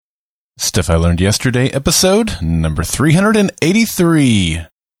Stuff I Learned Yesterday, episode number 383.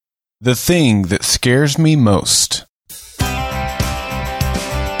 The Thing That Scares Me Most.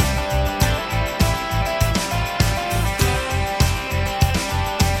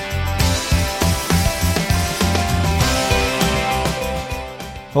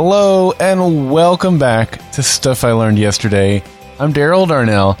 Hello and welcome back to Stuff I Learned Yesterday. I'm Daryl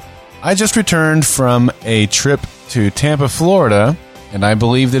Darnell. I just returned from a trip to Tampa, Florida, and I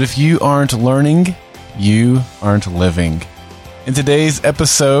believe that if you aren't learning, you aren't living. In today's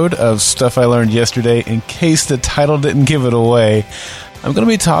episode of Stuff I Learned Yesterday, in case the title didn't give it away, I'm going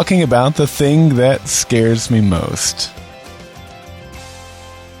to be talking about the thing that scares me most.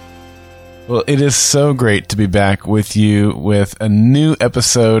 Well, it is so great to be back with you with a new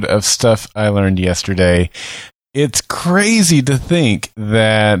episode of Stuff I Learned Yesterday. It's crazy to think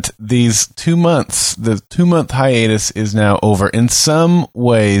that these 2 months, the 2-month hiatus is now over. In some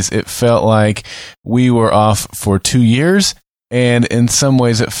ways, it felt like we were off for 2 years, and in some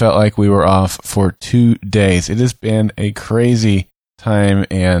ways, it felt like we were off for 2 days. It has been a crazy time,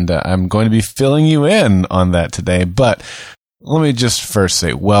 and I'm going to be filling you in on that today, but let me just first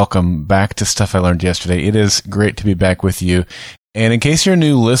say welcome back to Stuff I Learned Yesterday. It is great to be back with you. And in case you're a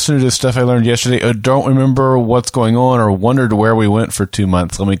new listener to Stuff I Learned Yesterday or don't remember what's going on or wondered where we went for 2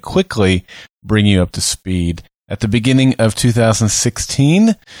 months, let me quickly bring you up to speed. At the beginning of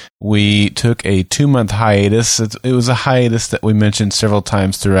 2016, we took a 2-month hiatus. It was a hiatus that we mentioned several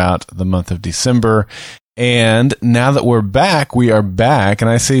times throughout the month of December. And now that we're back, we are back. And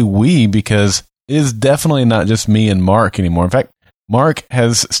I say we because it is definitely not just me and Mark anymore. In fact, Mark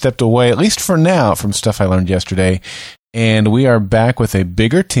has stepped away, at least for now, from Stuff I Learned Yesterday. And we are back with a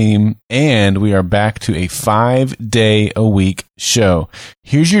bigger team, and we are back to a 5-day-a-week show.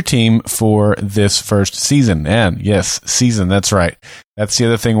 Here's your team for this first season. And yes, season, that's right. That's the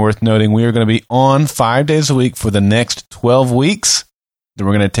other thing worth noting. We are going to be on 5 days a week for the next 12 weeks. Then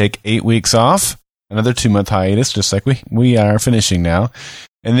we're going to take 8 weeks off, another 2-month hiatus, just like we are finishing now.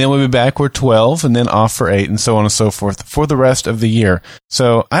 And then we'll be back, we're 12, and then off for 8, and so on and so forth for the rest of the year.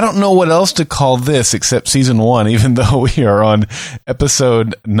 So I don't know what else to call this except Season 1, even though we are on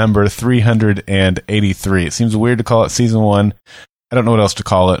episode number 383. It seems weird to call it Season 1. I don't know what else to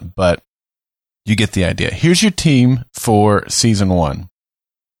call it, but you get the idea. Here's your team for Season 1.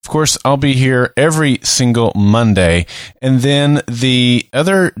 Of course, I'll be here every single Monday, and then the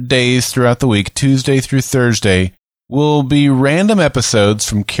other days throughout the week, Tuesday through Thursday, will be random episodes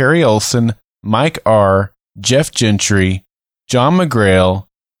from Carrie Olson, Mike R., Jeff Gentry, John McGrail,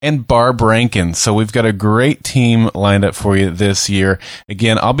 and Barb Rankin. So we've got a great team lined up for you this year.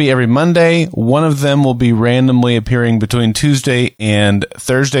 Again, I'll be every Monday. One of them will be randomly appearing between Tuesday and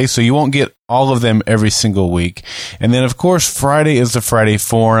Thursday, so you won't get all of them every single week. And then, of course, Friday is the Friday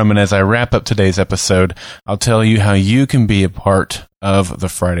Forum, and as I wrap up today's episode, I'll tell you how you can be a part of the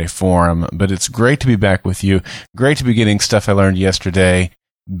Friday Forum. But it's great to be back with you. Great to be getting Stuff I Learned Yesterday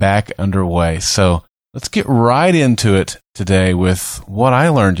back underway. So let's get right into it today with what I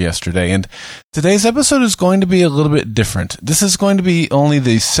learned yesterday. And today's episode is going to be a little bit different. This is going to be only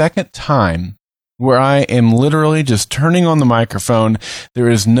the second time where I am literally just turning on the microphone. There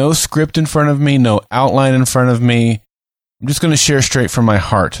is no script in front of me, no outline in front of me. I'm just going to share straight from my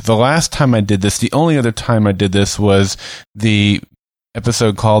heart. The last time I did this, the only other time I did this was the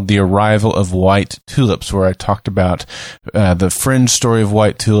episode called The Arrival of White Tulips, where I talked about the fringe story of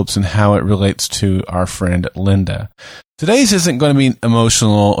white tulips and how it relates to our friend Linda. Today's isn't going to be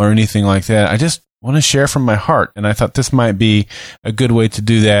emotional or anything like that. I just want to share from my heart, and I thought this might be a good way to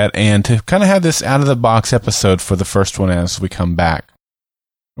do that and to kind of have this out-of-the-box episode for the first one as we come back.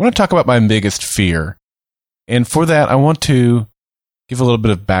 I want to talk about my biggest fear, and for that, I want to give a little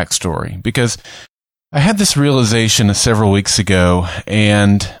bit of backstory, because I had this realization several weeks ago,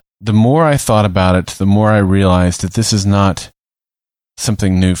 and the more I thought about it, the more I realized that this is not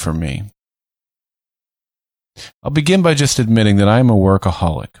something new for me. I'll begin by just admitting that I am a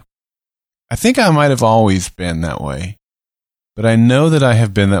workaholic. I think I might have always been that way, but I know that I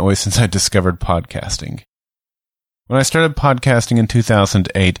have been that way since I discovered podcasting. When I started podcasting in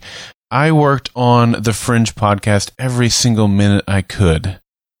 2008, I worked on the Fringe podcast every single minute I could.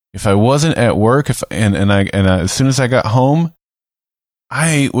 If I wasn't at work, as soon as I got home,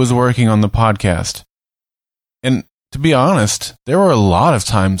 I was working on the podcast. And to be honest, there were a lot of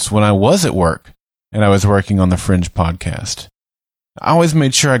times when I was at work and I was working on the Fringe podcast. I always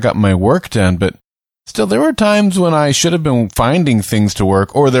made sure I got my work done, but still there were times when I should have been finding things to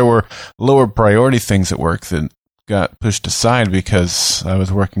work, or there were lower priority things at work that got pushed aside because I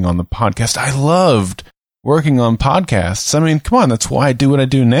was working on the podcast. I loved working on podcasts. I mean, come on, that's why I do what I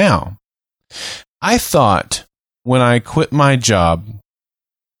do now. I thought when I quit my job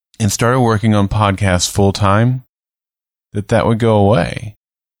and started working on podcasts full time, that would go away.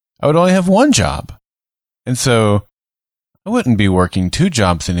 I would only have one job. And so I wouldn't be working two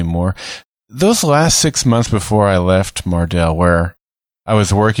jobs anymore. Those last 6 months before I left Mardel, where I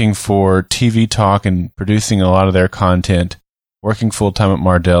was working for TV Talk and producing a lot of their content, working full-time at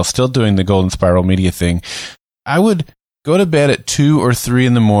Mardel, still doing the Golden Spiral Media thing, I would go to bed at 2 or 3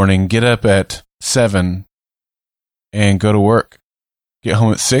 in the morning, get up at 7, and go to work. Get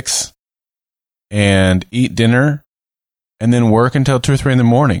home at 6, and eat dinner, and then work until 2 or 3 in the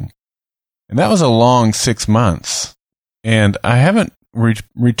morning. And that was a long 6 months. And I haven't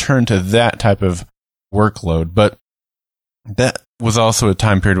returned to that type of workload, but that was also a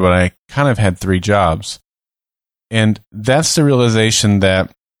time period when I kind of had 3 jobs. And that's the realization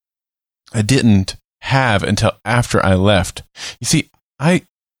that I didn't have until after I left. You see, I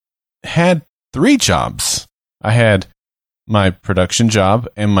had 3 jobs. I had my production job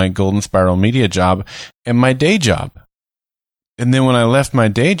and my Golden Spiral Media job and my day job. And then when I left my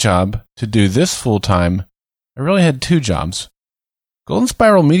day job to do this full time, I really had 2 jobs. Golden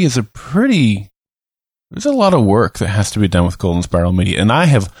Spiral Media is there's a lot of work that has to be done with Golden Spiral Media, and I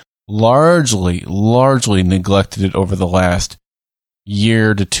have largely neglected it over the last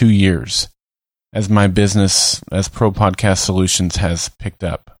year to 2 years as my business as Pro Podcast Solutions has picked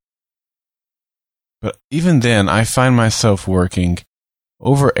up. But even then, I find myself working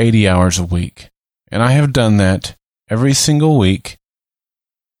over 80 hours a week, and I have done that every single week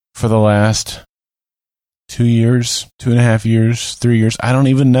for the last 2 years, 2.5 years, 3 years. I don't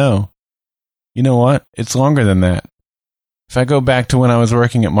even know. You know what? It's longer than that. If I go back to when I was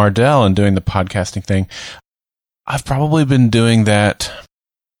working at Mardel and doing the podcasting thing, I've probably been doing that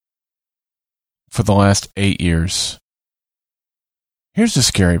for the last 8 years. Here's the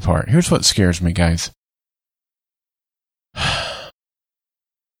scary part. Here's what scares me, guys.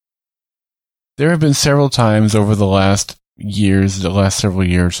 There have been several times over the last several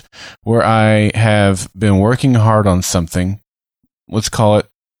years, where I have been working hard on something. Let's call it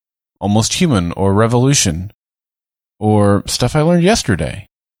Almost Human or Revolution or Stuff I Learned Yesterday.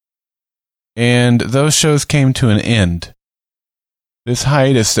 And those shows came to an end. This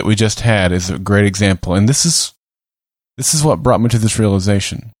hiatus that we just had is a great example. And this is what brought me to this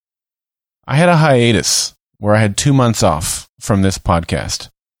realization. I had a hiatus where I had 2 months off from this podcast.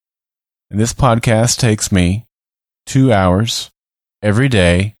 And this podcast takes me 2 hours every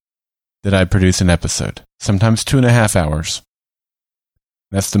day that I produce an episode, sometimes 2.5 hours.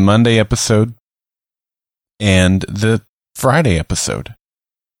 That's the Monday episode and the Friday episode.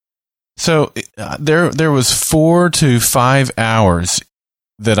 So there was 4 to 5 hours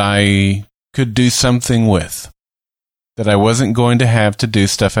that I could do something with, that I wasn't going to have to do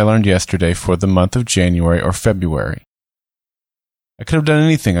Stuff I Learned Yesterday for the month of January or February. I could have done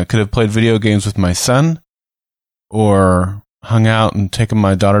anything. I could have played video games with my son, or hung out and taken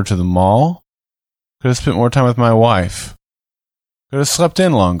my daughter to the mall. Could have spent more time with my wife. Could have slept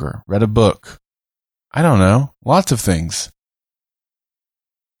in longer, read a book. I don't know, lots of things.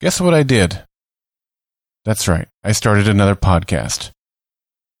 Guess what I did? That's right, I started another podcast.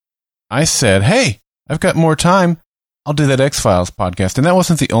 I said, hey, I've got more time. I'll do that X-Files podcast. And that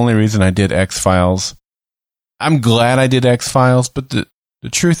wasn't the only reason I did X-Files. I'm glad I did X-Files, but the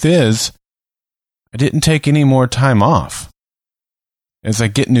truth is, I didn't take any more time off. As I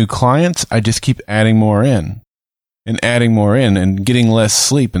get new clients, I just keep adding more in and getting less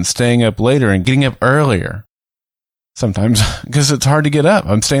sleep and staying up later and getting up earlier. Sometimes, because it's hard to get up.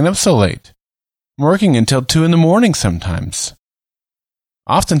 I'm staying up so late. I'm working until 2 in the morning sometimes.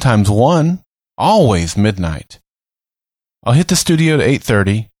 Oftentimes 1, always midnight. I'll hit the studio at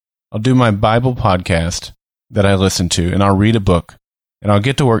 8:30. I'll do my Bible podcast that I listen to, and I'll read a book, and I'll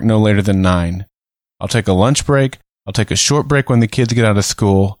get to work no later than 9. I'll take a lunch break. I'll take a short break when the kids get out of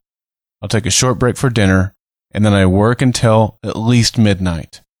school. I'll take a short break for dinner, and then I work until at least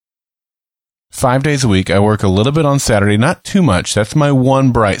midnight. 5 days a week. I work a little bit on Saturday, not too much. That's my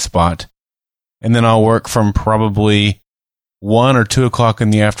one bright spot. And then I'll work from probably 1 or 2 o'clock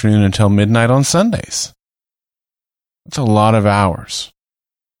in the afternoon until midnight on Sundays. That's a lot of hours.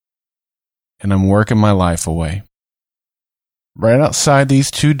 And I'm working my life away. Right outside these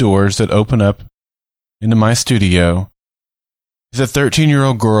 2 doors that open up into my studio is a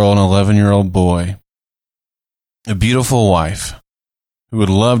 13-year-old girl and an 11-year-old boy. A beautiful wife who would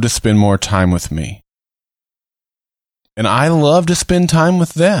love to spend more time with me. And I love to spend time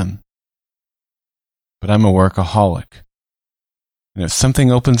with them. But I'm a workaholic. And if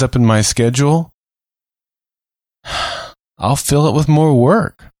something opens up in my schedule, I'll fill it with more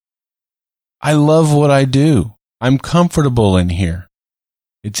work. I love what I do. I'm comfortable in here.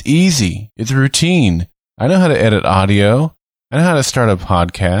 It's easy. It's routine. I know how to edit audio. I know how to start a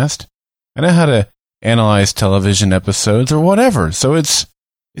podcast. I know how to analyze television episodes or whatever. So it's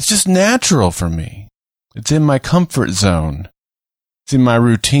just natural for me. It's in my comfort zone. It's in my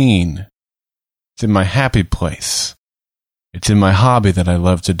routine. It's in my happy place. It's in my hobby that I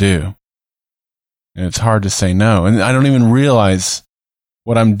love to do. And it's hard to say no. And I don't even realize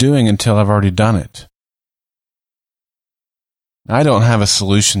what I'm doing until I've already done it. I don't have a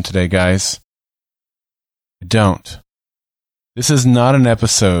solution today, guys. I don't. This is not an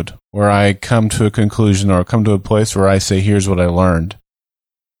episode where I come to a conclusion or come to a place where I say, here's what I learned,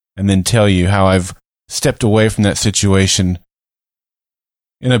 and then tell you how I've stepped away from that situation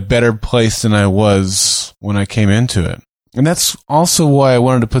in a better place than I was when I came into it. And that's also why I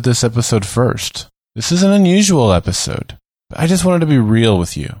wanted to put this episode first. This is an unusual episode, but I just wanted to be real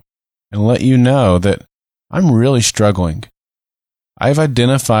with you and let you know that I'm really struggling. I've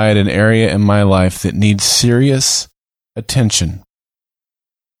identified an area in my life that needs serious attention,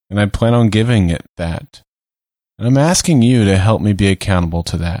 and I plan on giving it that. And I'm asking you to help me be accountable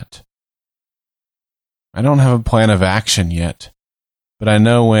to that. I don't have a plan of action yet, but I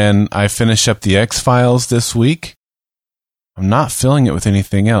know when I finish up the X-Files this week, I'm not filling it with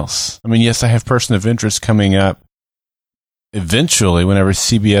anything else. I mean, yes, I have Person of Interest coming up eventually whenever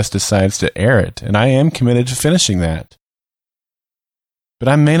CBS decides to air it, and I am committed to finishing that. But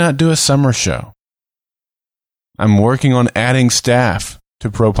I may not do a summer show. I'm working on adding staff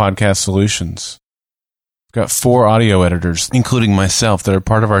to Pro Podcast Solutions. I've got 4 audio editors, including myself, that are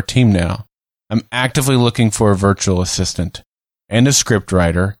part of our team now. I'm actively looking for a virtual assistant and a script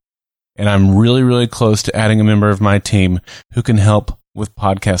writer, and I'm really, really close to adding a member of my team who can help with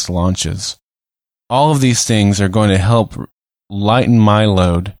podcast launches. All of these things are going to help lighten my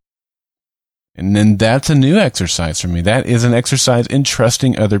load. And then that's a new exercise for me. That is an exercise in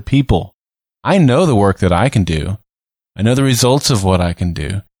trusting other people. I know the work that I can do. I know the results of what I can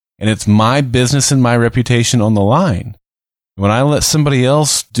do. And it's my business and my reputation on the line. When I let somebody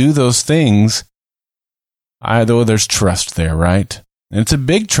else do those things, there's trust there, right? And it's a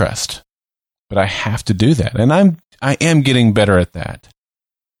big trust. But I have to do that. And I am getting better at that.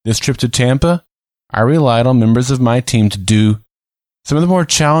 This trip to Tampa, I relied on members of my team to do some of the more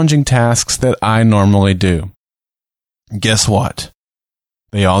challenging tasks that I normally do. Guess what?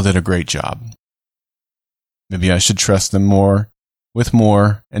 They all did a great job. Maybe I should trust them more, with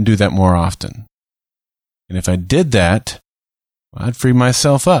more, and do that more often. And if I did that, I'd free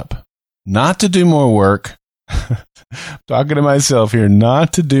myself up. Not to do more work. Talking to myself here,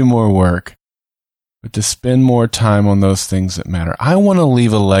 not to do more work, but to spend more time on those things that matter. I want to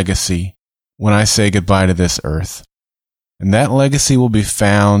leave a legacy when I say goodbye to this earth. And that legacy will be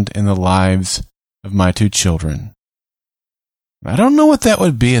found in the lives of my 2 children. I don't know what that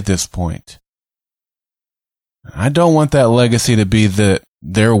would be at this point. I don't want that legacy to be that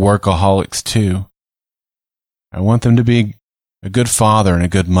they're workaholics too. I want them to be a good father and a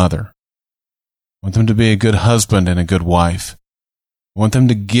good mother. I want them to be a good husband and a good wife. I want them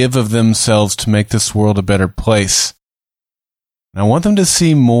to give of themselves to make this world a better place. And I want them to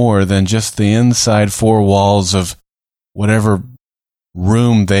see more than just the inside 4 walls of whatever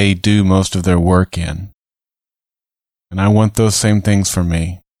room they do most of their work in. And I want those same things for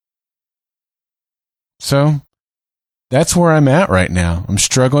me. So, that's where I'm at right now. I'm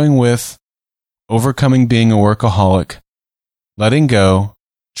struggling with overcoming being a workaholic, letting go,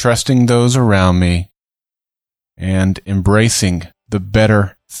 trusting those around me, and embracing the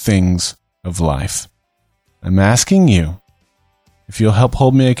better things of life. I'm asking you if you'll help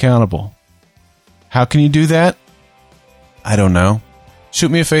hold me accountable. How can you do that? I don't know. Shoot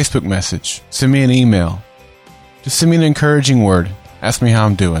me a Facebook message. Send me an email. Just send me an encouraging word. Ask me how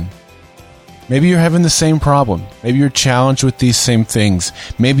I'm doing. Maybe you're having the same problem. Maybe you're challenged with these same things.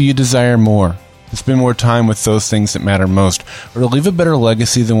 Maybe you desire more, to spend more time with those things that matter most, or to leave a better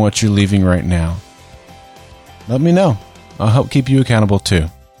legacy than what you're leaving right now. Let me know. I'll help keep you accountable too.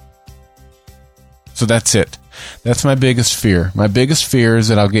 So that's it. That's my biggest fear. My biggest fear is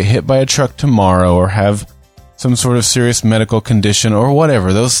that I'll get hit by a truck tomorrow or have some sort of serious medical condition or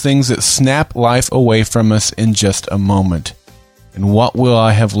whatever. Those things that snap life away from us in just a moment. And what will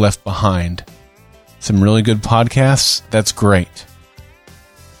I have left behind? Some really good podcasts? That's great.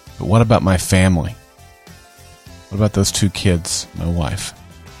 But what about my family? What about those 2 kids, my wife?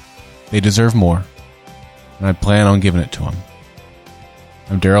 They deserve more. And I plan on giving it to them.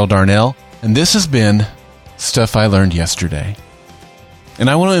 I'm Daryl Darnell, and this has been Stuff I Learned Yesterday. And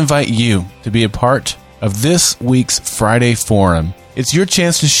I want to invite you to be a part of this week's Friday Forum It's your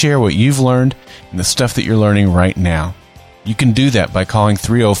chance to share what you've learned and the stuff that you're learning right now. You can do that by calling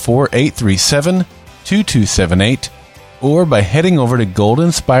 304-837-2278 or by heading over to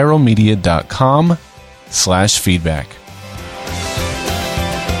goldenspiralmedia.com/feedback.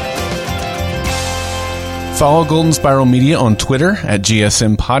 Follow Golden Spiral Media on Twitter at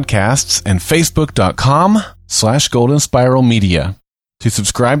GSM Podcasts and Facebook.com/Golden Spiral Media. To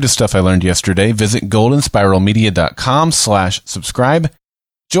subscribe to Stuff I Learned Yesterday, visit goldenspiralmedia.com/subscribe.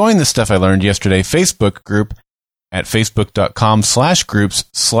 Join the Stuff I Learned Yesterday Facebook group at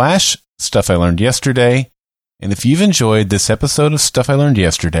facebook.com/groups/Stuff I Learned Yesterday. And if you've enjoyed this episode of Stuff I Learned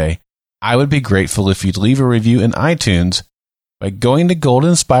Yesterday, I would be grateful if you'd leave a review in iTunes by going to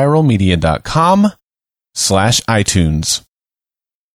goldenspiralmedia.com/iTunes.